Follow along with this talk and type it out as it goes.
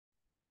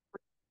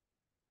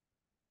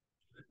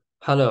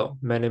Hello,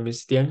 my name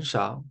is Dian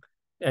Shang,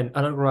 an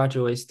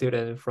undergraduate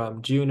student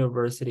from Duke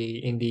University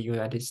in the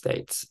United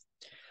States.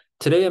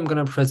 Today, I'm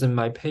going to present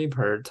my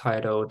paper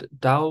titled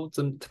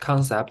Daoism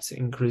Concepts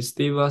in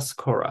Kristeva's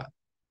Chora.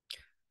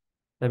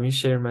 Let me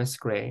share my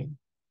screen.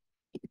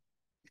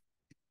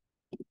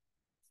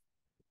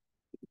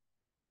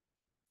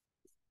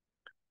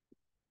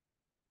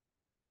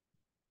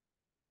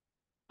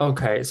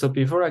 Okay, so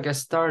before I get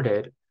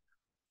started,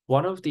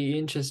 one of the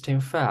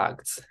interesting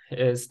facts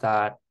is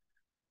that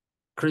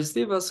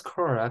Kristeva's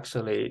Chora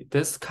actually,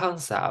 this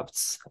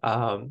concepts,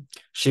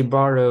 she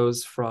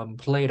borrows from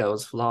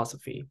Plato's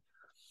philosophy.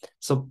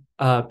 So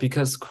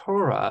because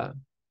Chora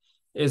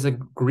is a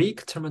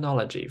Greek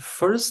terminology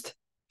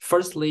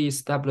firstly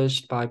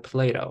established by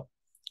Plato.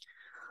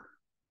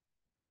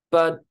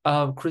 But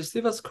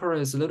Kristeva's Chora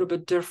is a little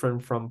bit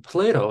different from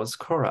Plato's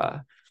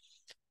Chora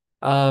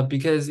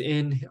because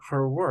in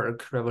her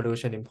work,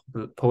 Revolution in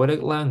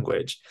Poetic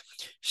Language,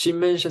 she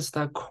mentions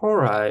that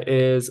Chora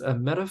is a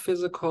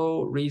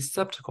metaphysical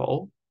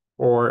receptacle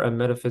or a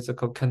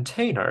metaphysical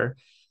container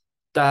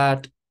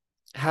that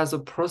has a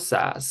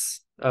process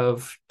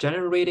of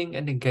generating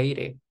and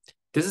negating.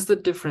 This is the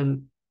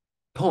different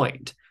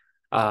point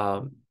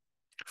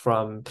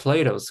from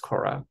Plato's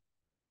Chora.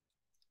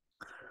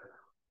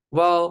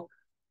 Well,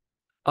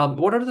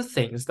 what are the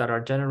things that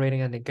are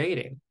generating and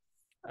negating?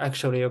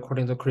 Actually,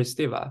 according to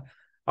Kristeva,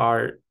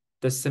 are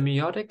the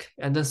semiotic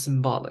and the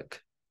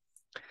symbolic.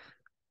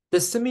 The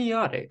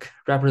semiotic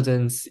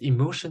represents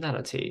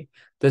emotionality.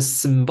 The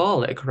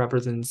symbolic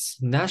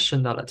represents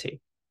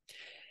nationality.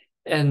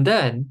 And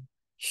then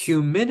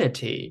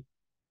humanity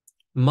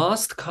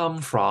must come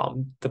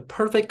from the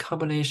perfect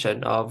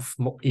combination of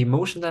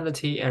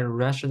emotionality and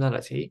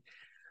rationality,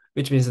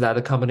 which means that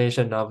the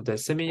combination of the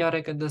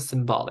semiotic and the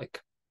symbolic.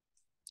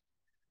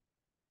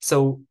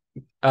 So,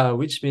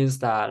 which means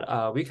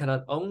that we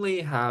cannot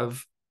only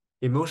have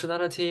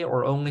emotionality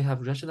or only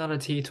have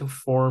rationality to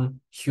form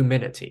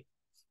humanity.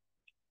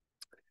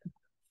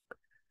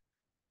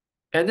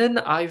 And then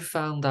I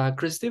found that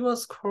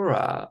Kristeva's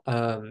Chora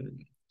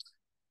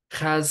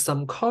has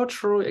some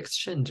cultural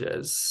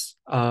exchanges,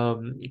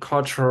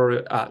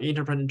 cultural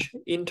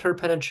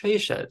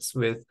interpenetrations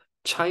with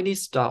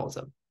Chinese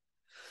Daoism.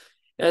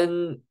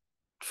 And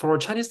for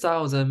Chinese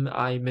Daoism,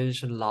 I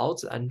mentioned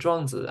Laozi and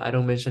Zhuangzi. I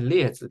don't mention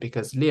Liezi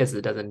because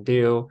Liezi doesn't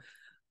deal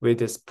with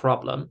this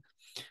problem.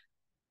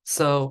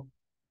 So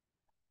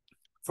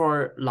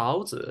for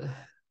Laozi,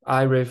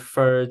 I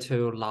refer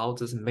to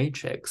Laozi's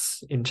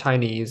matrix. In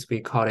Chinese, we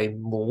call it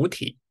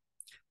Muti,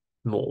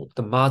 Mu,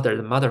 the mother,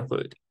 the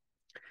motherhood.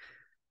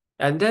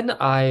 And then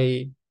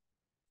I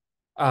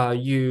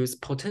use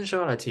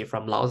potentiality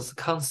from Laozi's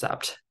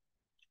concept.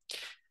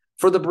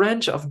 For the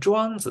branch of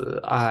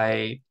Zhuangzi,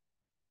 I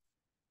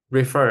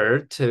refer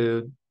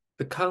to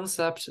the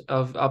concept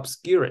of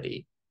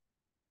obscurity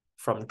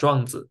from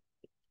Zhuangzi.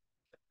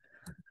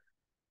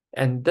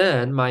 And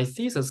then my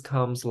thesis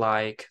comes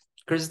like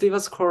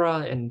Kristeva's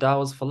Chora and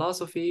Dao's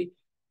philosophy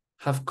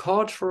have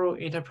cultural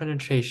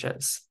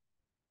interpenetrations.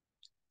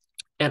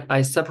 And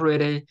I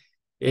separated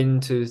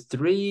into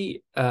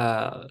three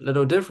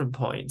little different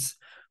points.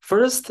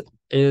 First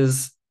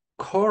is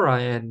Chora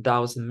and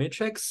Dao's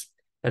matrix,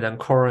 and then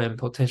Chora and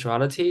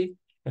potentiality,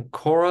 and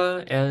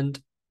Chora and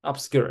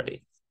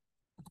obscurity.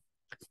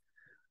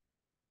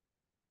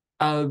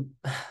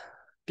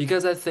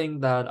 Because I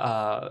think that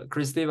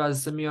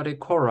Kristeva's semiotic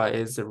Chora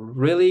is a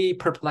really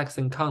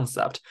perplexing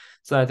concept,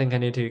 so I think I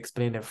need to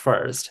explain it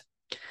first.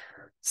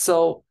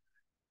 So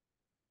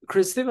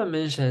Kristeva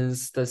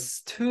mentions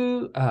these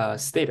two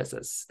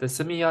statuses, the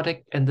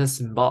semiotic and the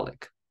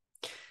symbolic.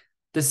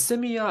 The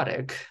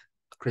semiotic,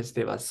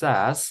 Kristeva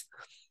says,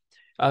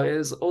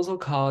 is also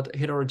called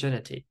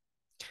heterogeneity.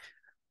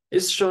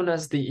 It's shown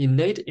as the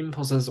innate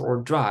impulses or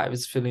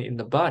drives feeling in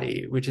the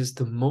body, which is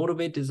to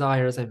motivate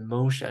desires and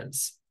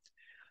emotions.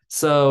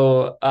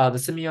 So the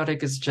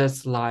semiotic is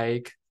just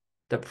like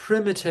the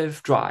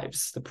primitive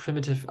drives, the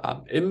primitive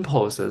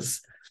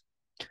impulses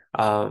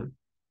in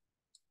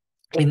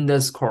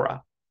this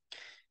Chora.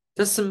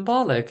 The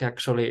symbolic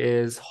actually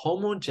is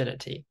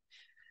homogeneity.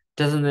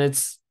 Doesn't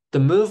it's the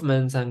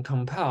movements and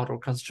compelled or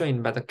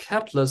constrained by the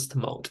capitalist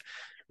mode.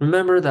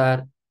 Remember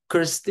that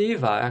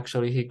Kristeva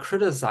actually he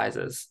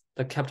criticizes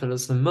the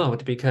capitalist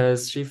mode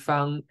because she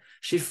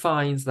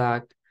finds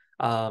that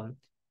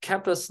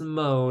capitalist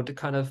mode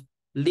kind of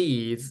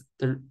leads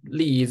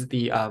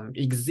the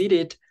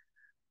exceeded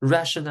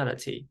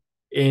rationality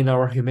in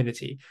our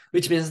humanity,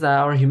 which means that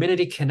our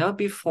humanity cannot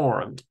be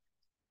formed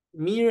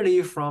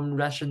merely from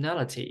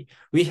rationality.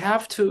 We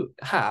have to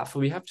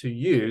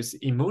use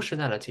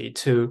emotionality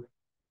to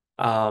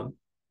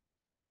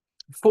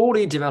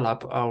fully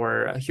develop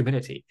our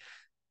humanity.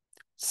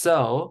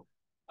 So,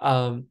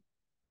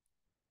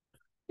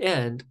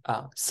 and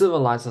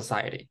civilized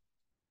society.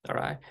 All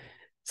right.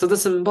 So the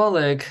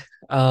symbolic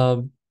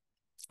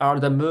are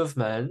the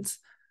movements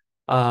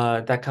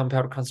that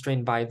compelled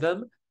constrained by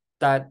them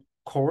that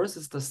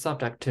courses the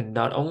subject to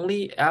not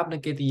only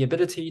abnegate the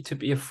ability to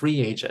be a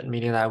free agent,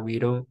 meaning that we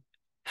don't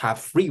have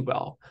free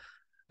will,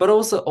 but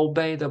also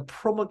obey the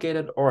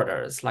promulgated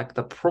orders, like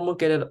the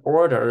promulgated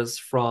orders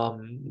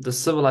from the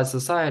civilized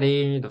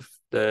society,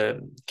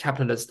 the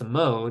capitalist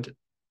mode.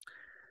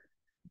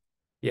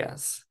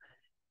 Yes.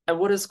 And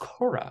what is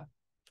Chora?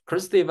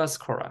 Kristeva's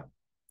Chora.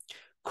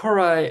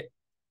 Chora,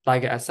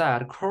 like I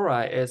said,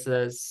 Chora is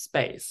a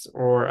space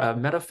or a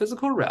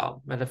metaphysical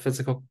realm,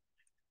 metaphysical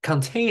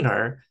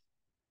container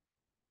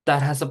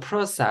that has a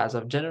process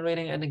of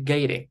generating and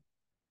negating.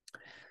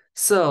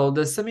 So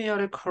the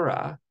semiotic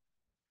Chora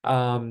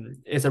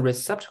is a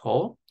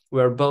receptacle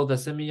where both the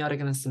semiotic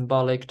and the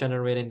symbolic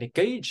generate and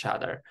negate each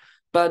other.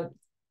 But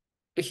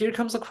here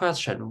comes the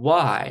question,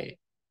 why?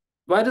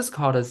 Why is it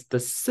called as the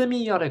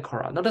semiotic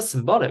Chora, not the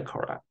symbolic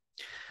Chora?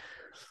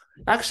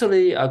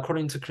 Actually,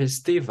 according to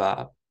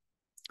Kristeva,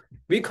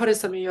 we call it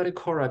semiotic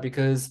Chora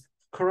because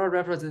Chora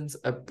represents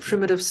a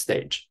primitive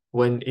stage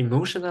when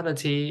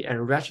emotionality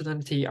and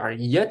rationality are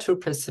yet to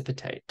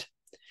precipitate.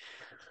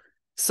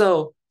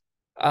 So,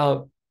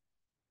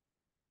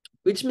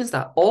 which means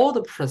that all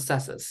the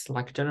processes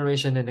like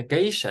generation and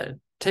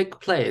negation take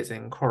place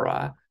in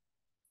Chora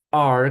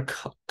are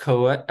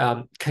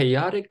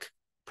chaotic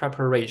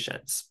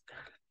preparations.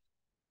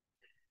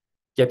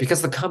 Yeah,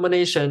 because the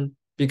combination,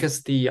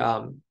 because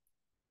the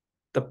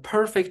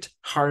perfect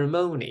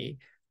harmony,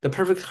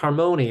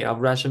 of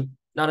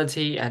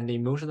rationality and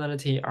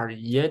emotionality are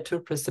yet to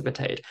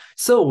precipitate.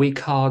 So we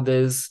call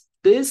this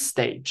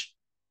stage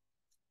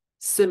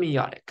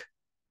semiotic.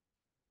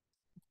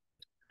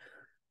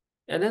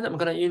 And then I'm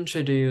going to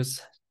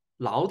introduce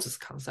Lao Tzu's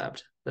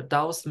concept, the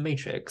Daoist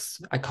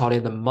matrix. I call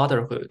it the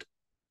motherhood.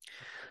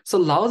 So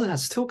Lao Tzu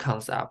has two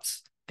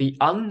concepts, the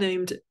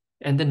unnamed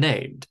and the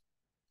named.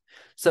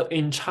 So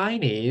in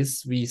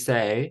Chinese, we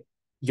say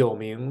有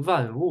名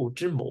万物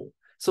之母.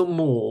 So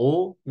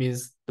母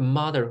means the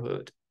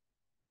motherhood.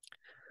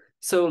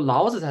 So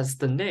Lao Tzu has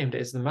the named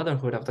is the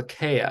motherhood of the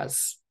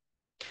chaos.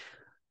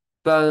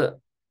 But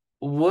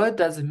what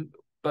does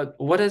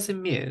it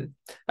mean?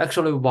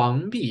 Actually,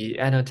 Wang Bi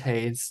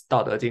annotates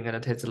道德经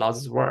annotates Lao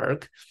Tzu's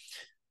work.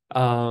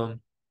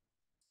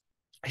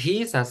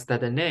 He says that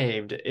the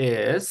named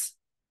is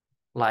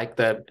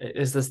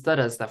the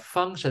status that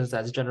functions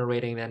as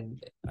generating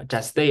and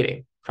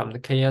gestating from the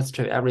chaos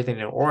to everything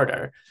in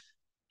order.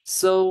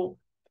 So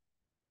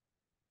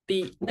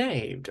the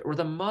named or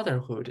the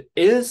motherhood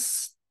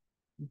is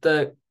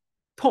the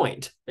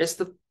point, it's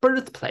the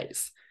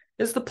birthplace,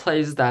 it's the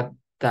place that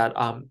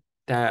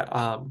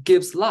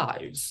gives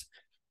lives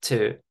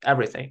to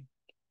everything.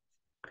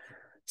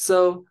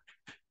 So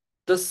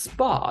the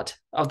spot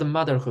of the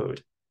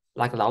motherhood,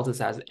 like Lao Tzu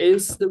says,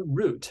 is the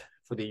root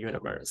for the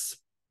universe.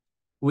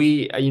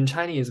 We in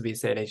Chinese we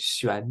say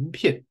玄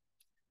牝.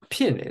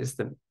 Pin is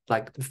the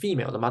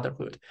female, the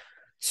motherhood.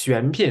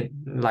 玄牝,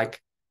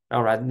 like,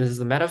 all right, this is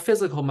the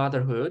metaphysical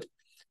motherhood.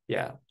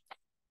 Yeah,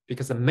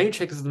 because the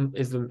matrix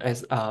is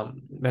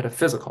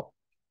metaphysical.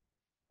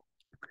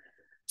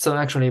 So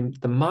actually,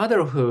 the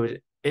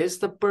motherhood is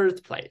the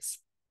birthplace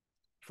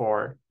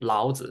for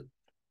Lao Tzu.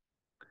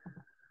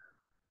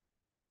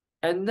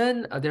 And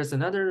then there's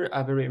another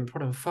very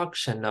important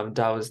function of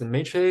Daoist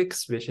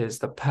matrix, which is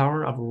the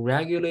power of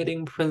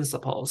regulating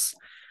principles.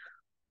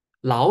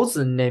 Lao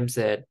Tzu names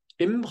it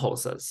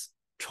impulses,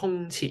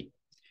 冲气.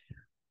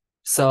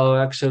 So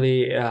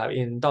actually,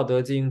 in 道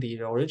德经,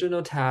 the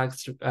original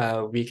text,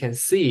 we can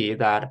see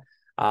that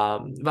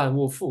万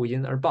物负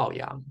阴而抱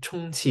阳，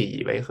冲气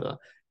以为和.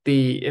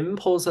 The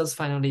impulses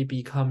finally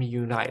become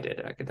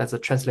united. That's a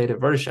translated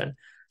version.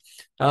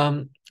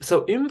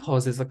 So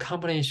impulse is a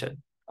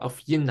combination of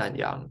yin and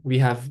yang. We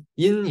have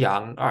yin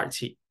yang 二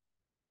气.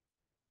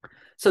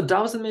 So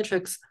Daoist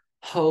matrix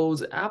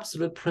holds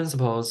absolute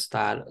principles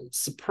that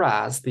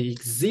suppress the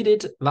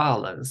exceeded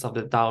violence of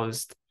the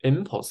Daoist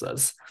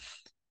impulses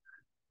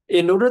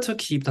in order to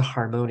keep the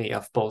harmony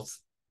of both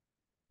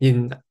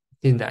yin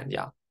and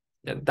yang.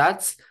 And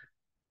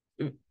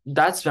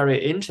that's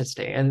very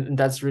interesting, and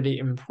that's really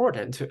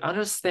important to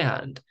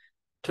understand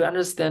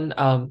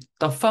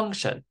the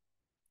function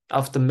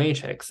of the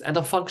matrix and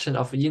the function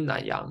of yin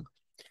and yang,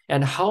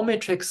 and how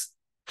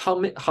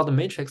the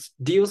matrix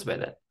deals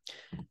with it.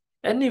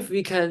 And if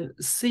we can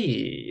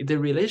see the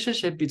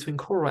relationship between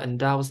Chora and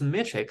Daoist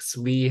matrix,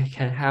 we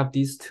can have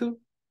these two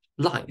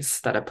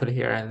lines that I put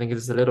here. I think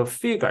it's a little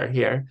figure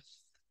here.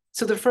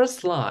 So the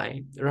first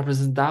line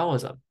represents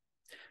Daoism.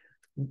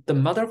 The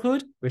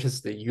motherhood, which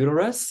is the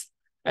uterus,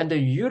 and the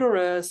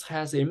uterus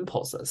has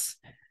impulses.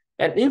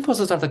 And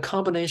impulses are the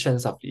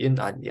combinations of yin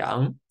and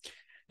yang.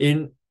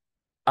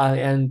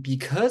 And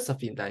because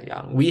of yin and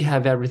yang, we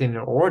have everything in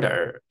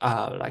order,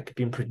 like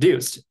being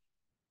produced.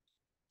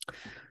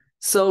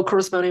 So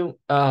corresponding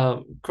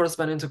to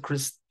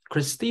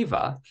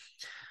Kristeva,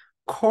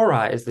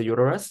 Chora is the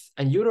uterus,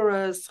 and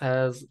uterus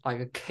has like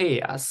a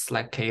chaos,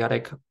 like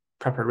chaotic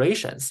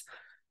preparations.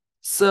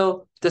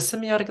 So the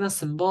semiotic and the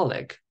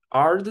symbolic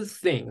are the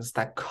things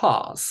that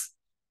cause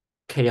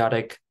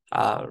chaotic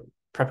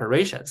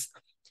preparations.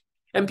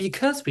 And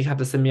because we have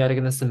the semiotic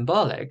and the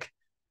symbolic,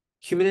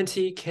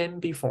 humanity can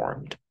be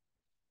formed.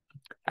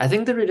 I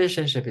think the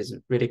relationship is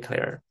really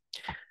clear.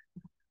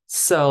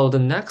 So the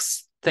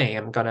next thing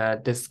I'm gonna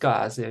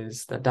discuss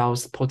is the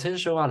Dao's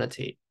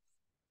potentiality.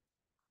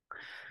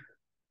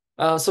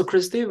 So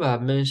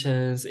Kristeva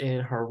mentions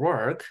in her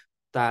work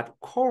that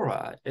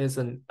Chora is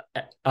an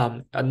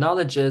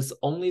analogous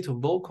only to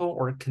vocal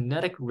or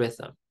kinetic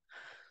rhythm.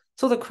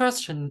 So the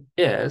question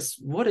is,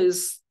 what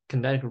is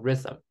kinetic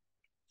rhythm?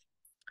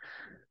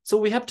 So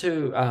we have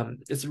to,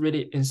 it's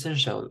really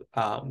essential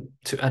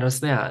to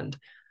understand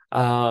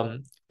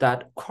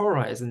that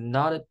Chora is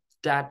not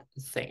that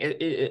thing.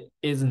 It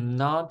is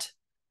not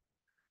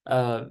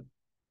uh,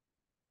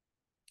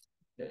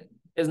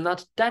 it's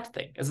not that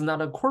thing. It's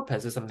not a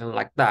corpus or something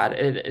like that.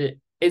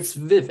 It's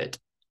vivid.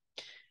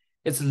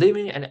 It's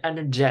living and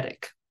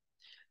energetic.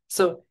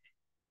 So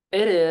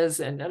it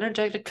is an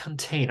energetic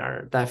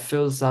container that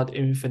fills out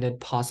infinite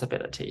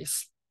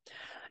possibilities.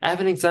 I have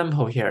an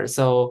example here.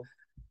 So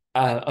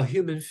a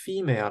human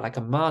female, like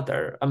a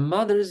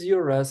mother's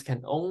uterus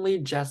can only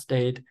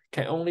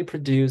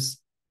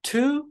produce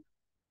two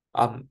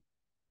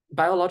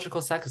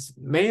biological sexes,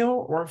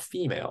 male or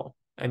female.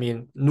 I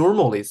mean,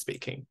 normally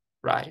speaking,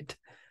 right?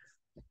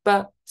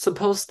 But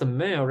suppose the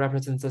male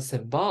represents the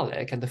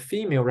symbolic and the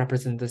female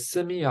represents the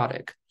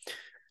semiotic.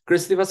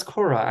 Kristeva's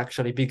Chora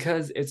actually,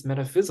 because it's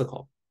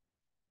metaphysical,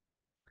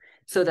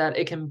 so that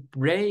it can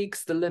break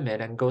the limit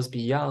and goes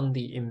beyond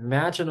the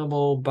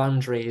imaginable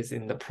boundaries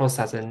in the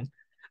processing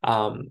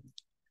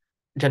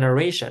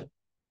generation.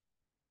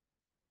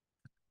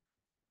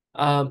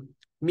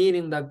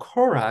 Meaning that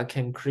Chora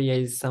can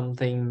create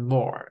something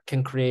more,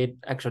 can create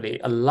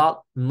actually a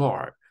lot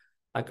more,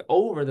 like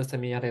over the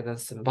semiotic and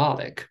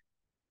symbolic.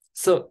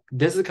 So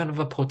this is kind of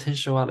a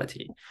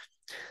potentiality.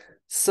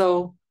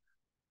 So,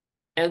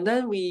 and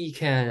then we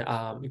can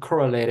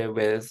correlate it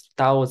with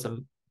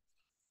Daoism,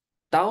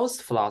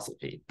 Dao's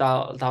philosophy,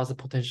 Dao's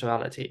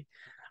potentiality.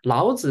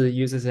 Laozi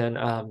uses an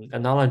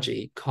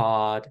analogy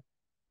called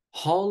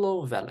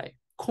hollow valley,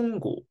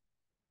 空谷.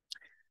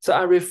 So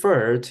I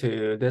refer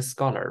to this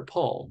scholar,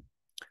 Paul.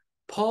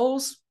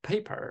 Paul's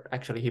paper,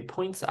 actually, he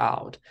points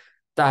out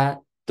that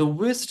the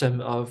wisdom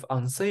of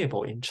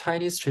unsayable in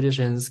Chinese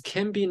traditions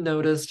can be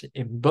noticed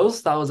in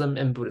both Taoism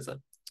and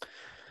Buddhism,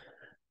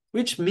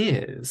 which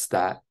means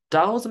that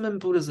Taoism and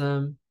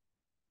Buddhism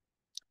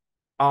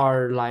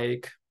are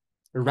like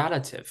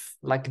relative,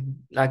 like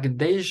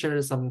they share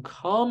some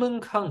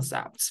common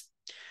concepts.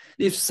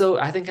 If so,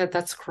 I think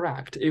that's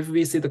correct. If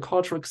we see the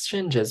cultural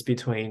exchanges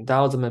between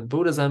Taoism and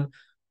Buddhism,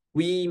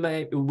 we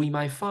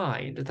might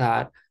find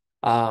that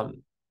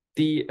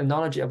the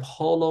analogy of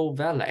hollow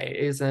valley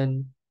is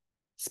in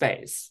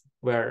space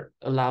where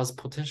allows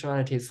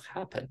potentialities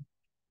happen.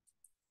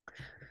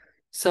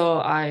 So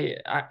I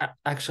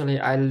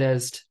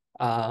list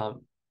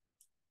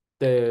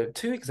the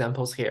two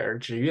examples here,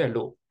 指月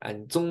录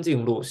and 宗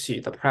敬录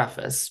Xu, the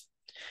preface.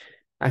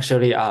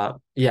 Actually,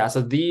 yeah,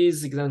 so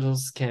these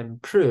examples can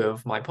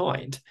prove my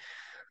point.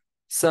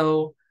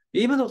 So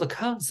even though the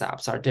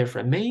concepts are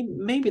different,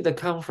 maybe the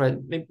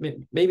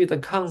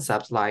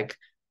concept like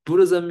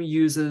Buddhism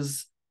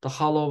uses the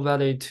hollow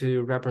valley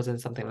to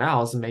represent something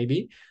else,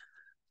 maybe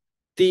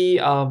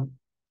the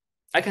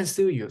I can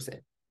still use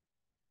it,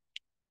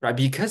 right?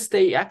 Because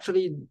they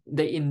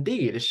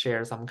indeed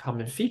share some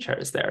common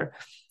features there.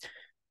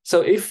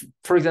 So if,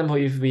 for example,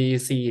 if we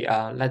see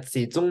let's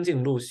see 宗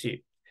敬录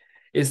Xu,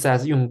 it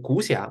says 用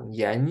鼓响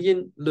言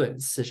音论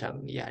四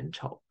声言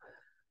丑。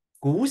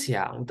鼓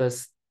响,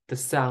 the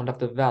sound of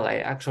the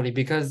valley, actually,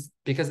 because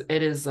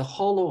it is a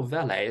hollow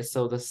valley,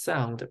 so the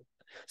sound,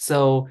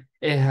 so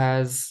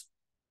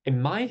it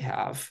might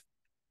have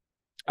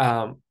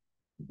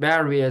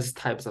various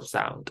types of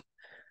sound.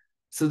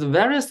 So the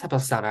various type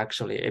of sound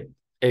actually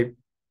it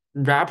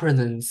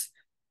represents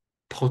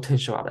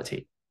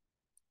potentiality.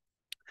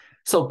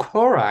 So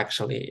Chora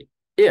actually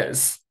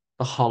is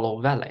the hollow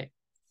valley.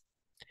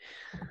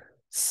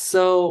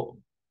 So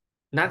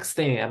next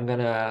thing I'm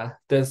gonna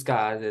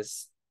discuss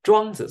is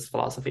Zhuangzi's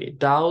philosophy,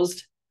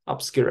 Daoist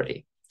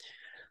obscurity.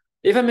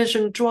 If I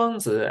mention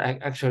Zhuangzi,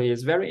 actually,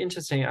 it's very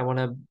interesting. I want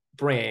to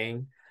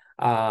bring,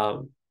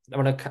 I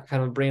want to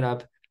kind of bring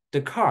up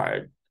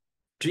Descartes'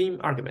 dream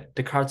argument,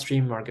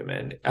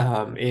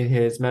 in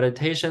his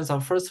Meditations on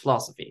First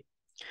Philosophy.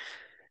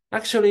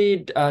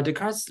 Actually,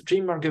 Descartes'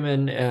 dream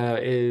argument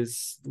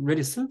is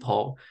really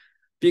simple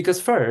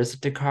because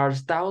first,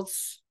 Descartes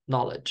doubts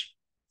knowledge.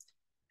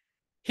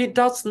 He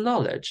doubts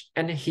knowledge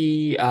and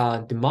he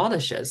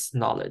demolishes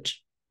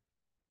knowledge.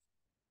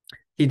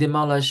 He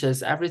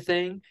demolishes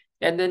everything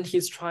and then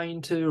he's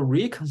trying to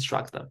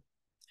reconstruct them.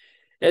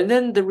 And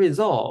then the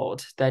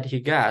result that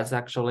he gets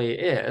actually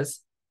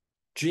is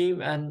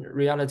dream and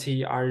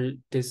reality are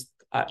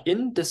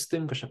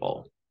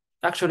indistinguishable.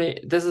 Actually,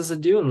 this is a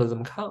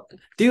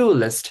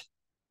dualist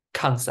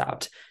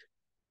concept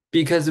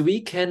because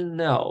we can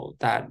know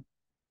that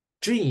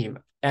dream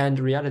and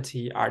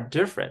reality are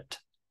different,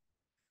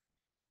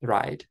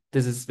 right?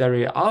 This is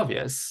very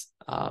obvious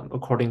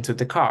according to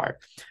Descartes.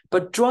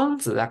 But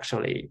Zhuangzi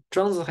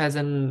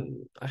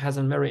has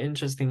a very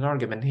interesting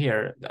argument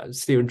here,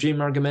 still dream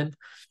argument.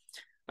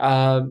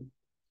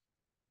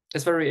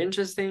 It's very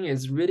interesting.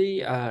 It's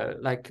really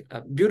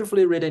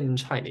beautifully written in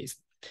Chinese.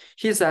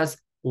 He says,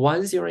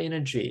 once you're in a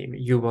dream,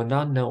 you will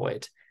not know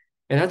it.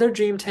 Another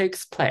dream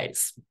takes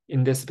place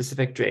in this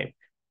specific dream.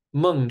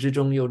 梦之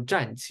中又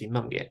暂其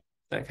梦也.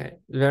 Okay,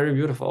 very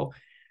beautiful.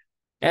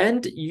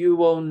 And you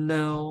will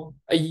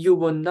you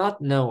will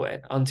not know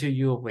it until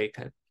you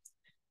awaken.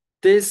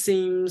 This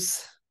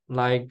seems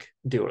like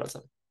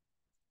dualism.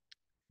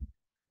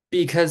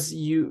 Because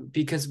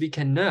we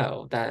can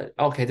know that,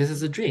 okay, this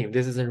is a dream,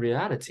 this isn't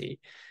reality.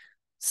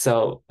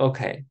 So,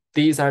 okay,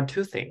 these are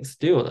two things,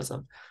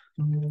 dualism.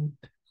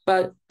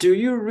 But do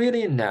you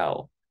really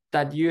know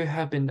that you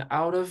have been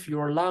out of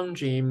your long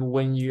dream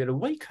when you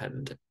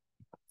awakened?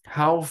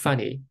 How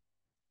funny.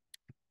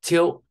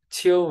 Qiu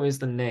is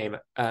the name,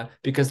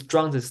 because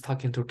Zhuangzi is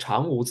talking to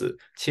Chang Wuzi.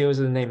 Qiu is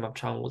the name of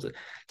Chang Wuzi.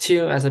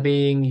 Qiu as a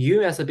being,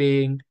 you as a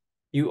being,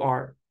 you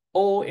are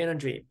all in a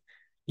dream.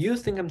 You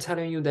think I'm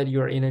telling you that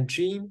you're in a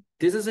dream?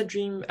 This is a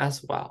dream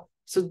as well.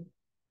 So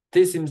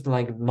this seems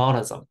like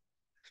monism.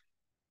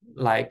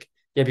 Like,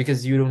 yeah,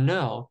 because you don't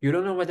know. You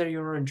don't know whether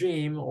you're a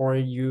dream or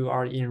you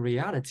are in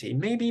reality.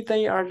 Maybe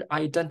they are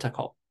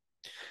identical.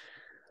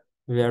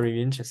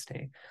 Very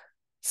interesting.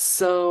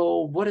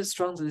 So what is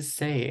Zhuangzi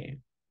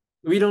saying?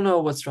 We don't know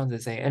what Zhuangzi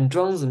is saying. And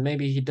Zhuangzi,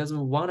 maybe he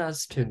doesn't want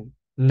us to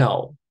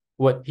know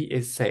what he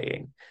is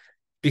saying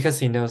because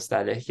he knows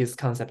that his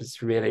concept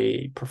is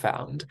really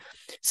profound.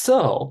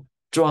 So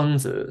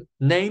Zhuangzi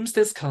names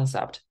this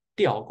concept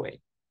吊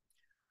诡.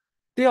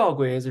 吊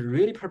诡 is a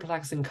really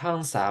perplexing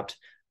concept.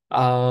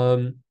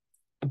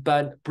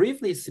 But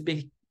briefly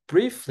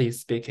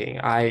speaking,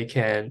 I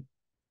can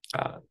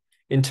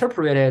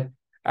interpret it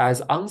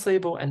as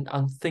unstable and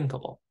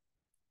unthinkable.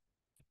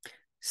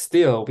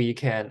 Still, we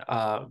can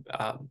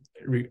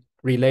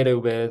relate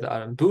it with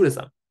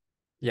Buddhism.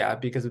 Yeah,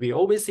 because we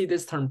always see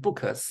this term 不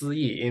可思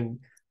议 in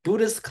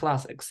Buddhist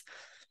classics.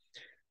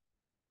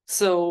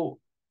 So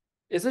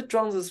is it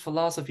Zhuangzi's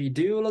philosophy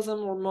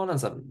dualism or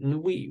monism?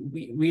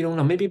 We don't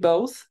know. Maybe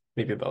both.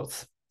 Maybe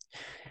both.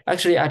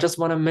 Actually, I just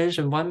want to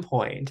mention one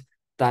point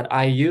that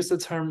I use the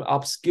term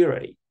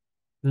obscurity,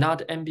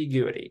 not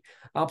ambiguity.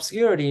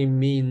 Obscurity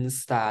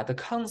means that the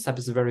concept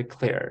is very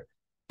clear,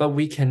 but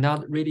we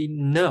cannot really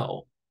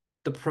know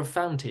the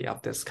profundity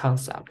of this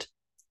concept.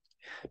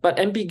 But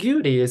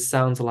ambiguity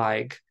sounds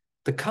like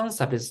the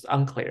concept is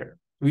unclear.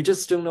 We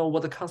just don't know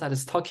what the concept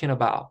is talking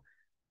about.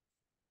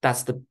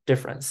 That's the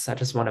difference. I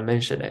just want to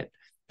mention it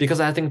because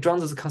I think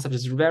Zhuangzi's concept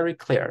is very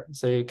clear,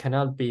 so it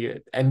cannot be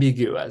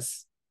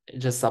ambiguous,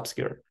 just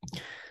obscure.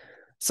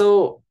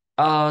 So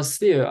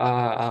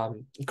still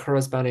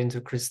corresponding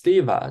to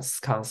Kristeva's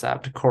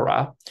concept,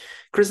 Chora,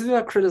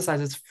 Kristeva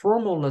criticizes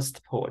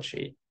formalist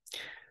poetry.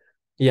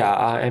 Yeah,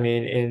 I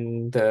mean,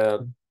 in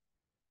the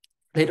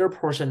later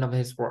portion of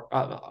his work,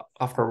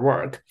 of her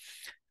work,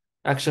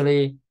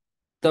 actually,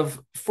 the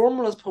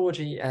formalist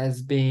poetry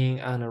as being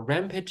on a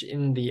rampage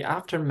in the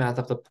aftermath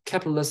of the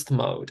capitalist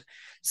mode.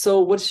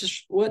 So what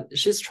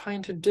she's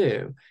trying to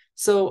do,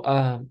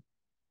 so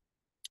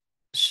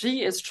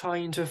she is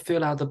trying to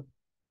fill out the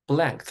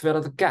blank, fill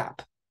out the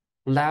gap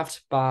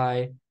left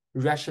by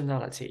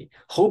rationality,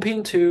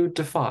 hoping to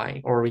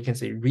define, or we can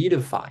say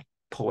redefine,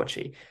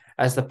 poetry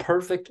as the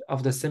perfect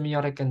of the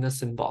semiotic and the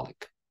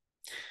symbolic.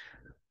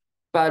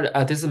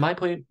 But this is my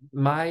point,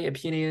 my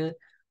opinion,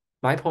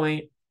 my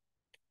point.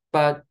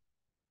 But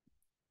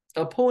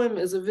a poem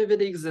is a vivid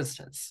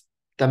existence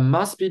that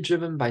must be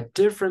driven by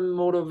different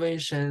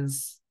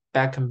motivations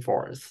back and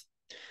forth.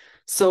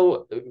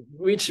 So,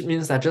 which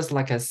means that just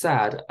like I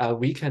said,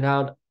 we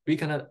cannot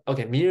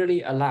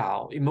merely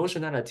allow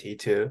emotionality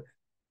to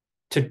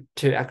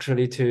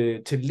actually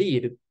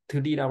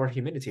lead our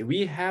humanity.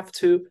 We have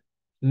to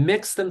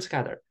mix them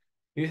together.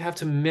 We have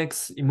to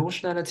mix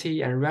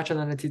emotionality and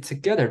rationality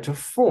together to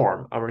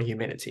form our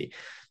humanity.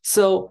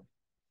 So,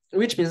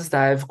 which means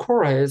that if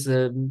Chora is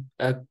a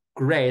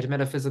great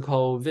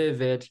metaphysical,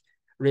 vivid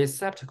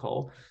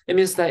receptacle, it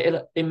means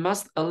that it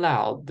must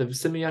allow the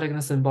semiotic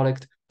and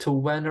symbolic to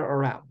wander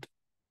around.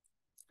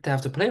 They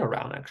have to play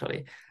around,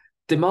 actually.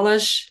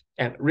 Demolish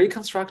and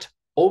reconstruct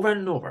over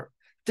and over.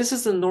 This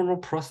is a normal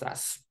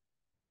process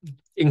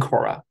in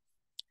Chora.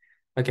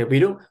 Okay,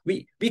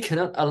 we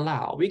cannot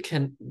avoid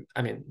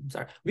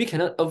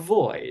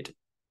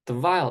the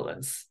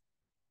violence.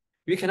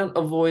 We cannot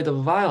avoid the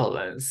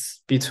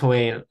violence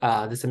between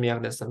the semiotic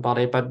and the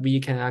symbolic, but we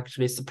can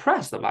actually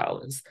suppress the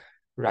violence,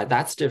 right?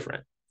 That's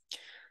different.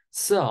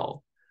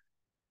 So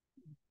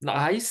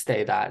I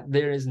say that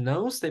there is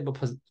no stable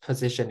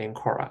position in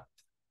Chora.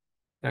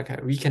 Okay,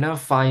 we cannot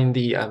find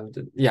the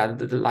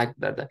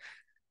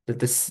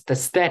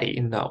steady,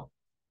 no.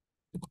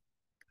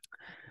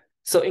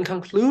 So in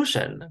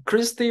conclusion,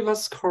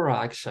 Kristeva's Chora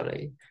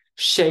actually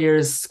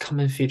shares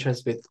common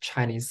features with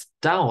Chinese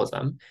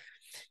Daoism.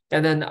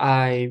 And then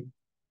at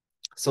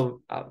the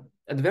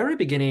very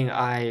beginning,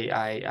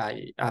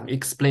 I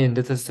explained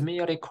the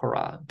semiotic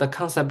Chora, the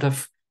concept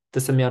of the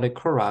semiotic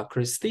Chora,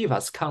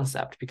 Kristeva's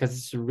concept, because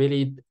it's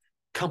really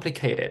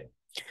complicated.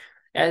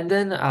 And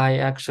then I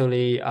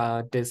actually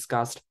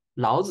discussed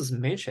Laozi's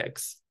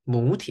matrix,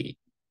 母体.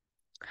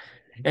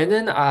 And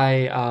then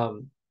I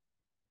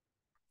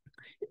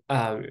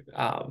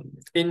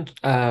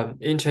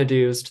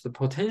introduced the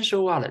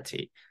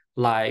potentiality,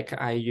 like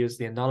I use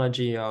the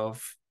analogy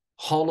of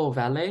hollow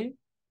valley,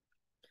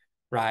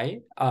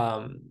 right?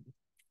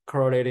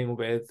 Correlating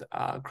with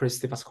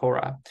Kristeva's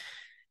Chora.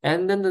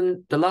 And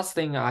then the last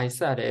thing I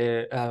said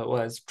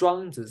was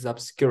庄子's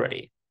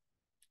obscurity.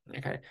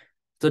 Okay,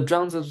 the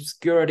庄子's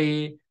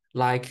obscurity,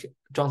 like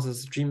庄子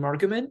's dream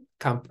argument,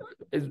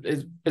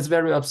 is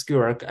very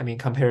obscure. I mean,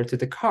 compared to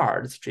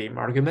Descartes' dream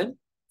argument.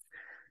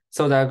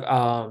 So that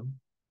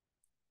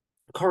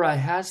Chora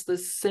has the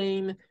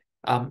same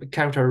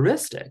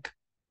characteristic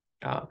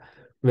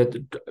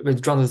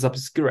with 庄子's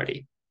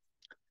obscurity.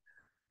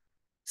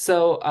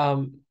 So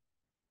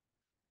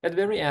at the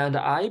very end,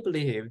 I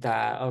believe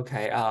that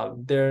okay,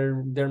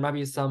 there might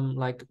be some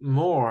like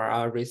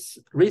more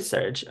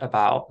research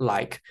about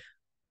like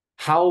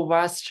how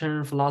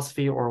Western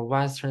philosophy or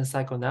Western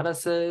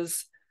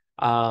psychoanalysis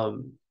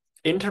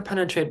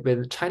interpenetrate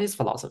with Chinese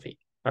philosophy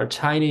or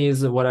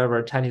Chinese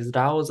whatever Chinese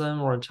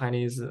Daoism or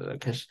Chinese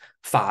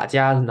法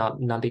家 not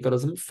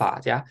legalism 法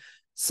家.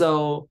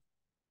 So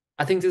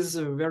I think this is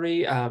a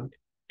very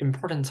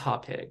important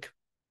topic.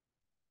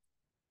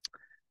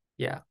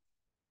 Yeah,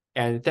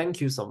 and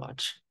thank you so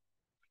much.